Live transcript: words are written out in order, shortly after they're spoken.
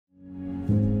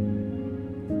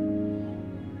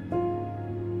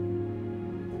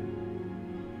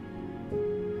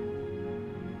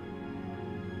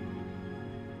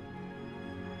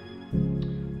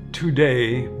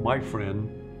Today, my friend,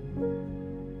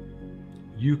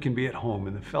 you can be at home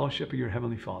in the fellowship of your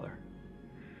Heavenly Father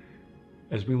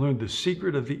as we learn the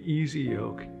secret of the easy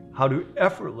yoke, how to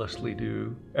effortlessly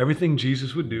do everything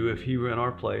Jesus would do if he were in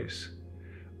our place,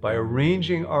 by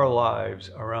arranging our lives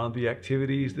around the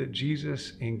activities that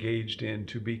Jesus engaged in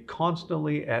to be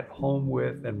constantly at home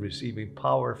with and receiving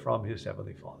power from his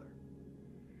Heavenly Father.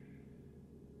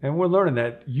 And we're learning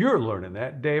that, you're learning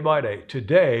that day by day.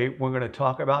 Today, we're going to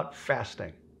talk about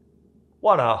fasting.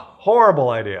 What a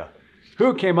horrible idea.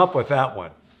 Who came up with that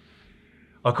one?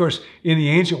 Of course, in the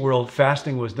ancient world,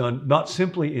 fasting was done not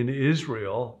simply in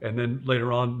Israel, and then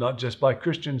later on, not just by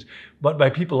Christians, but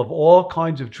by people of all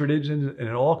kinds of traditions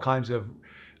and all kinds of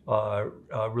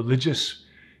religious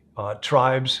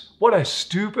tribes. What a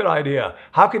stupid idea.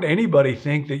 How could anybody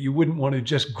think that you wouldn't want to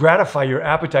just gratify your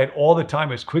appetite all the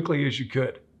time as quickly as you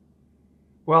could?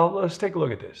 Well, let's take a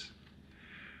look at this.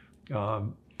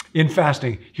 In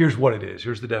fasting, here's what it is.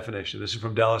 Here's the definition. This is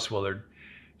from Dallas Willard,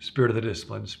 Spirit of the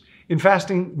Disciplines. In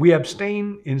fasting, we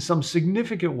abstain in some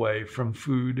significant way from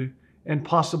food and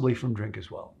possibly from drink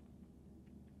as well.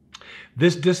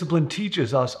 This discipline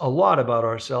teaches us a lot about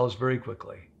ourselves very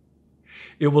quickly.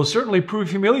 It will certainly prove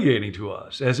humiliating to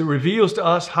us as it reveals to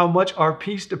us how much our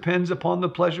peace depends upon the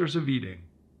pleasures of eating.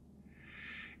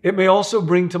 It may also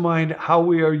bring to mind how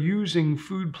we are using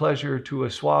food pleasure to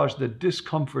assuage the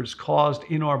discomforts caused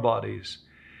in our bodies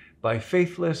by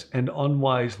faithless and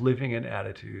unwise living and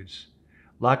attitudes,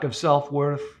 lack of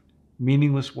self-worth,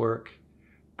 meaningless work,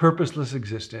 purposeless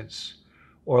existence,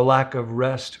 or lack of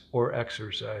rest or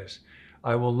exercise.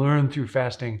 I will learn through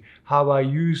fasting how I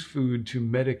use food to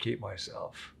medicate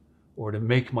myself or to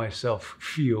make myself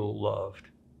feel loved.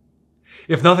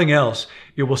 If nothing else,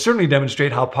 it will certainly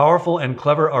demonstrate how powerful and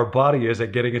clever our body is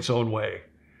at getting its own way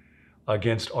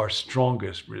against our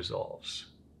strongest resolves.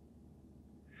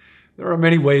 There are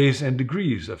many ways and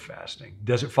degrees of fasting.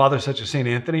 Desert fathers such as St.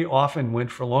 Anthony often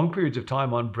went for long periods of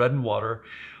time on bread and water,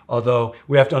 although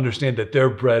we have to understand that their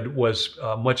bread was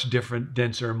much different,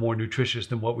 denser, and more nutritious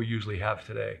than what we usually have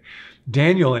today.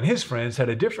 Daniel and his friends had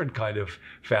a different kind of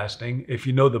fasting. If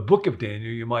you know the book of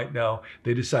Daniel, you might know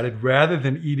they decided rather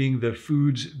than eating the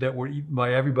foods that were eaten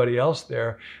by everybody else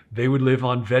there, they would live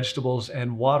on vegetables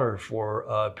and water for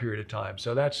a period of time.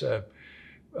 So that's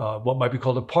what might be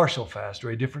called a partial fast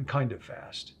or a different kind of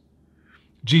fast.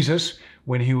 Jesus,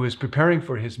 when he was preparing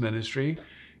for his ministry,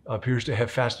 appears to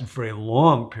have fasted for a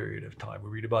long period of time.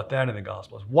 We read about that in the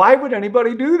Gospels. Why would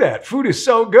anybody do that? Food is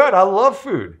so good. I love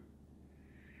food.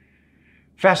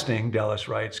 Fasting, Dallas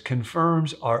writes,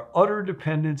 confirms our utter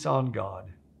dependence on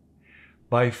God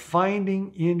by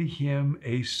finding in him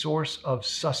a source of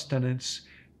sustenance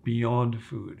beyond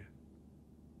food.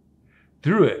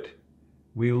 Through it,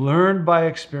 we learn by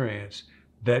experience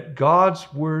that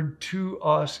God's word to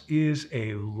us is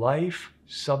a life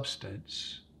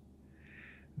substance,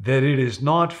 that it is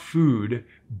not food,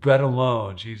 bread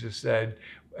alone. Jesus said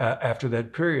after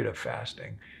that period of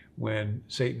fasting, when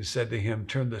Satan said to him,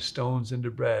 turn the stones into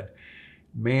bread.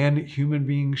 Man, human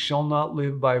beings shall not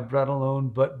live by bread alone,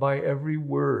 but by every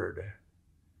word.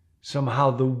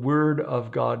 Somehow the word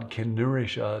of God can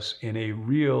nourish us in a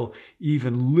real,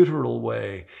 even literal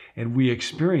way. And we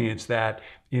experience that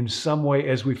in some way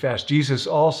as we fast. Jesus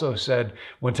also said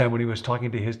one time when he was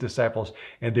talking to his disciples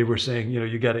and they were saying,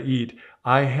 you got to eat.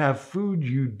 I have food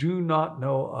you do not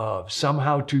know of.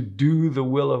 Somehow to do the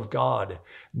will of God.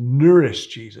 Nourish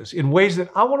Jesus in ways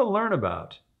that I want to learn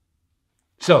about.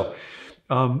 So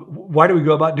why do we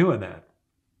go about doing that?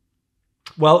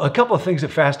 Well, a couple of things that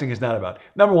fasting is not about.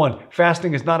 Number one,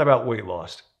 fasting is not about weight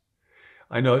loss.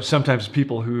 I know sometimes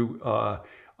people who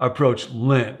approach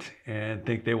Lent and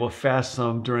think they will fast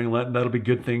some during Lent, and that'll be a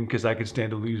good thing because I can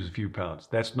stand to lose a few pounds.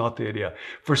 That's not the idea.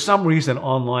 For some reason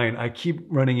online, I keep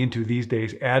running into these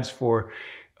days ads for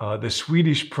the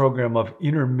Swedish program of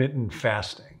intermittent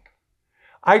fasting.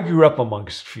 I grew up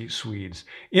amongst Swedes.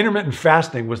 Intermittent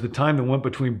fasting was the time that went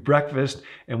between breakfast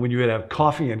and when you would have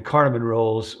coffee and cardamom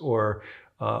rolls or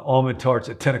almond tarts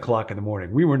at 10 o'clock in the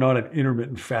morning. We were not an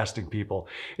intermittent fasting people.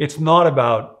 It's not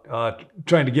about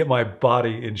trying to get my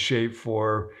body in shape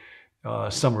for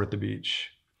summer at the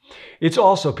beach. It's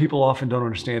also, people often don't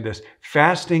understand this,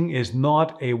 fasting is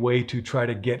not a way to try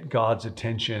to get God's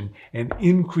attention and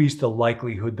increase the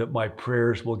likelihood that my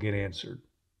prayers will get answered.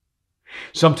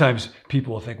 Sometimes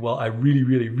people will think, well, I really,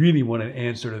 really, really want an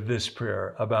answer to this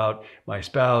prayer about my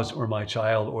spouse or my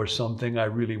child or something I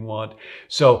really want.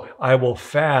 So I will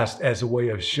fast as a way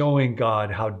of showing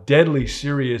God how deadly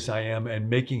serious I am and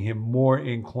making him more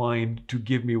inclined to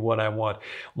give me what I want.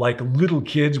 Like little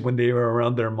kids when they are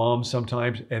around their mom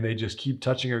sometimes and they just keep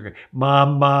touching her, going,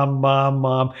 mom, mom, mom,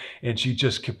 mom, and she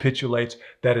just capitulates.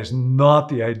 That is not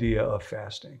the idea of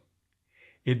fasting.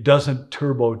 It doesn't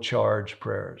turbocharge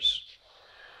prayers.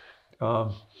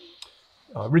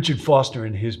 Richard Foster,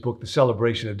 in his book, The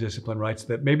Celebration of Discipline, writes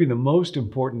that maybe the most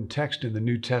important text in the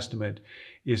New Testament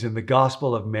is in the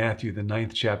Gospel of Matthew, the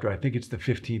 9th chapter. I think it's the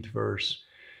 15th verse,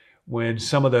 when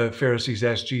some of the Pharisees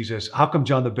asked Jesus, how come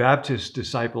John the Baptist's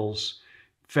disciples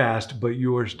fast, but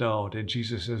yours don't? And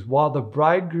Jesus says, while the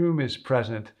bridegroom is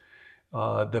present,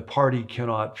 the party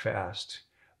cannot fast.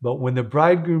 But when the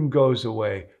bridegroom goes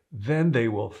away, then they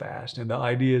will fast. And the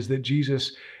idea is that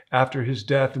Jesus, after his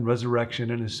death and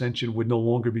resurrection and ascension, would no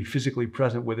longer be physically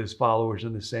present with his followers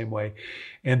in the same way.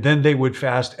 And then they would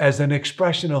fast as an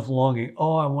expression of longing.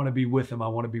 Oh, I want to be with him. I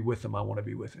want to be with him. I want to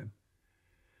be with him.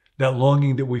 That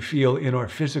longing that we feel in our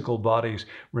physical bodies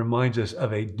reminds us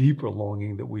of a deeper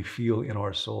longing that we feel in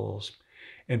our souls.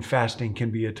 And fasting can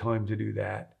be a time to do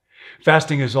that.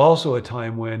 Fasting is also a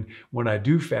time when I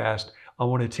do fast, I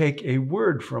want to take a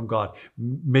word from God.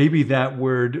 Maybe that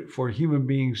word, for human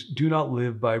beings do not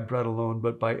live by bread alone,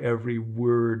 but by every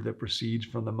word that proceeds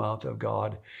from the mouth of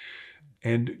God.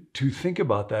 And to think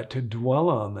about that, to dwell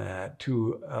on that,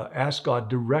 to ask God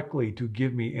directly to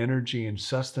give me energy and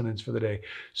sustenance for the day,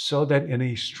 so that in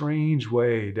a strange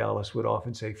way, Dallas would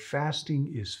often say,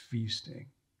 fasting is feasting.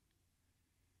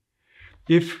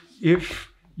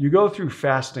 If you go through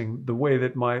fasting the way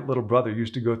that my little brother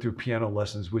used to go through piano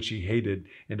lessons, which he hated,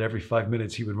 and every 5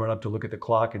 minutes he would run up to look at the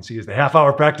clock and see, is the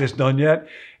half-hour practice done yet?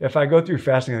 If I go through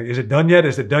fasting, is it done yet?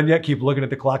 Is it done yet? Keep looking at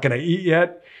the clock. Can I eat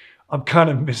yet? I'm kind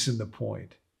of missing the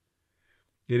point.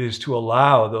 It is to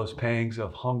allow those pangs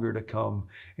of hunger to come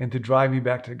and to drive me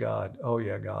back to God. Oh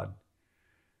yeah, God,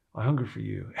 I hunger for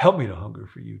you. Help me to hunger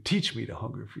for you. Teach me to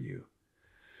hunger for you.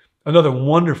 Another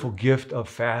wonderful gift of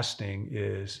fasting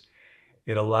is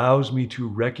it allows me to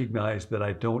recognize that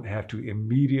I don't have to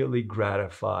immediately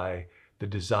gratify the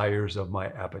desires of my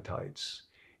appetites.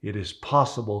 It is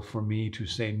possible for me to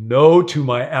say no to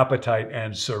my appetite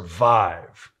and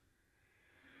survive.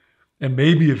 And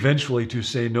maybe eventually to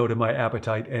say no to my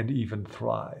appetite and even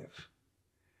thrive.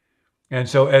 And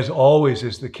so, as always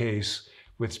is the case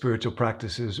with spiritual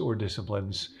practices or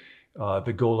disciplines,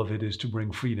 the goal of it is to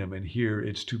bring freedom. And here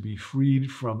it's to be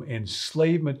freed from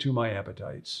enslavement to my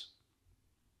appetites.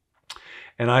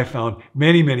 And I found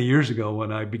many, many years ago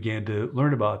when I began to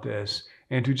learn about this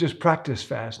and to just practice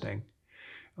fasting,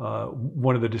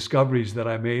 one of the discoveries that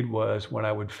I made was when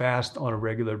I would fast on a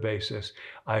regular basis,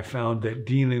 I found that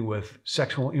dealing with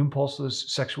sexual impulses,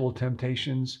 sexual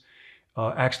temptations,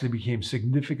 actually became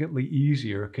significantly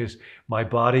easier because my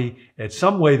body, in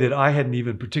some way that I hadn't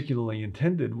even particularly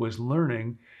intended, was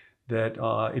learning that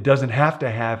it doesn't have to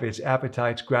have its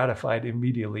appetites gratified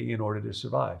immediately in order to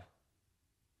survive.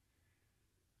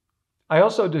 I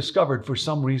also discovered, for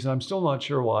some reason, I'm still not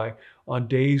sure why, on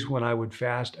days when I would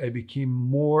fast, I became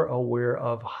more aware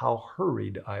of how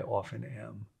hurried I often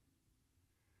am.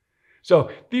 So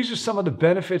these are some of the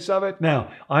benefits of it. Now,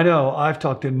 I know I've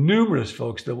talked to numerous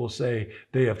folks that will say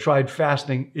they have tried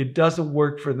fasting. It doesn't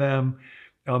work for them.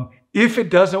 If it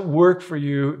doesn't work for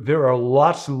you, there are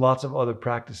lots and lots of other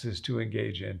practices to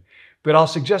engage in. But I'll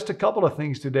suggest a couple of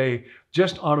things today,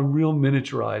 just on a real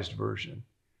miniaturized version.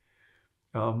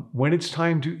 When it's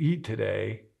time to eat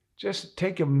today, just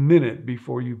take a minute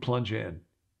before you plunge in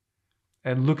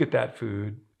and look at that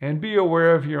food and be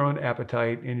aware of your own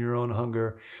appetite and your own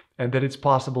hunger, and that it's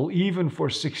possible even for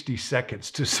 60 seconds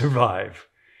to survive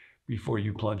before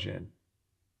you plunge in.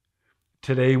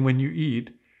 Today, when you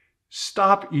eat,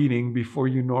 stop eating before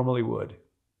you normally would.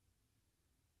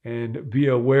 And be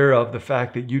aware of the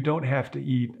fact that you don't have to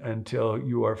eat until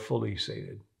you are fully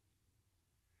sated.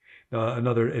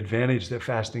 Another advantage that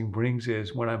fasting brings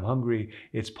is when I'm hungry,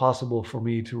 it's possible for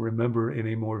me to remember in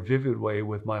a more vivid way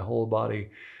with my whole body.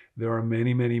 There are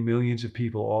many, many millions of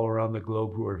people all around the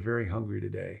globe who are very hungry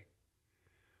today.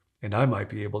 And I might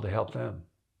be able to help them.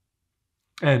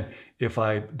 And if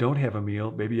I don't have a meal,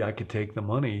 maybe I could take the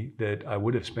money that I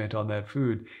would have spent on that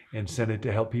food and send it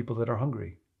to help people that are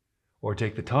hungry. Or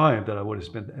take the time that I would have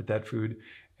spent at that food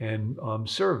and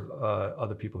serve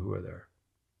other people who are there.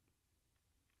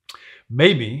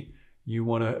 Maybe you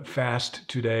want to fast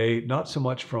today, not so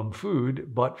much from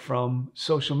food, but from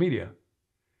social media.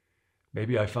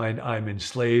 Maybe I find I'm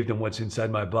enslaved and what's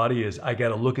inside my body is I got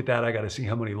to look at that. I got to see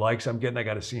how many likes I'm getting. I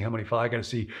got to see how many followers. I got to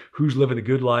see who's living a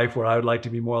good life where I would like to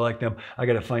be more like them. I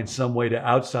got to find some way to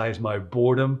outsize my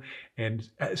boredom and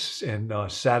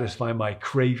satisfy my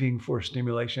craving for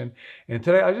stimulation. And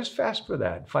today I just fast for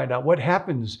that. Find out what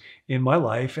happens in my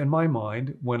life and my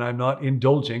mind when I'm not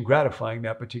indulging, gratifying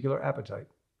that particular appetite.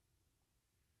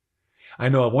 I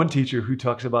know one teacher who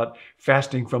talks about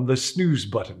fasting from the snooze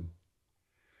button.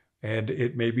 And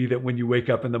it may be that when you wake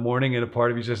up in the morning and a part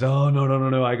of you says, oh,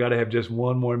 no, I got to have just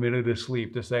one more minute of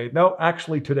sleep, to say, no,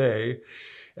 actually today,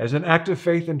 as an act of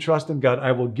faith and trust in God,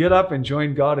 I will get up and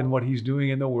join God in what he's doing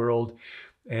in the world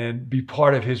and be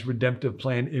part of his redemptive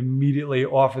plan. Immediately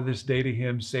offer this day to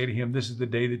him, say to him, this is the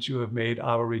day that you have made.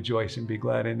 I will rejoice and be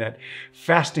glad in that.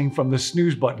 Fasting from the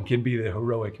snooze button can be the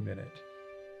heroic minute.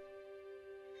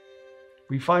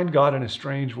 We find God in a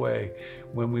strange way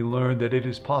when we learn that it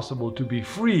is possible to be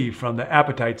free from the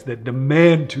appetites that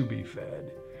demand to be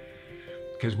fed,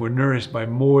 because we're nourished by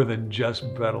more than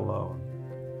just bread alone.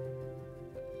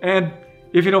 And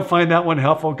if you don't find that one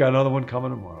helpful, got another one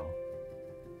coming tomorrow.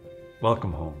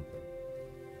 Welcome home.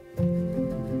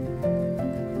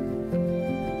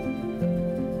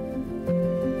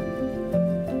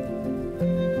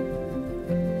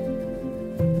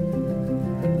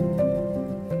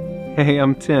 Hey,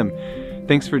 I'm Tim.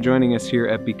 Thanks for joining us here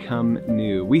at Become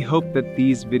New. We hope that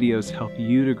these videos help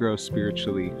you to grow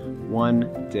spiritually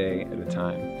one day at a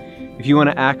time. If you want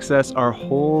to access our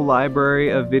whole library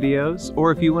of videos,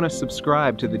 or if you want to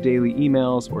subscribe to the daily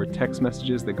emails or text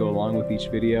messages that go along with each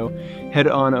video, head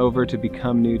on over to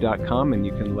becomenew.com and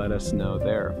you can let us know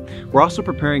there. We're also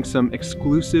preparing some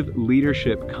exclusive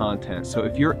leadership content. So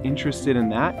if you're interested in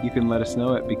that, you can let us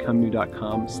know at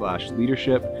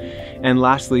becomenew.com/leadership. And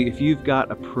lastly, if you've got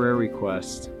a prayer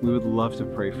request, we would love to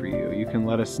pray for you. You can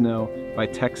let us know by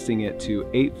texting it to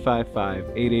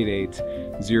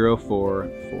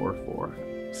 855-888-0444.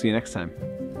 See you next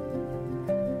time.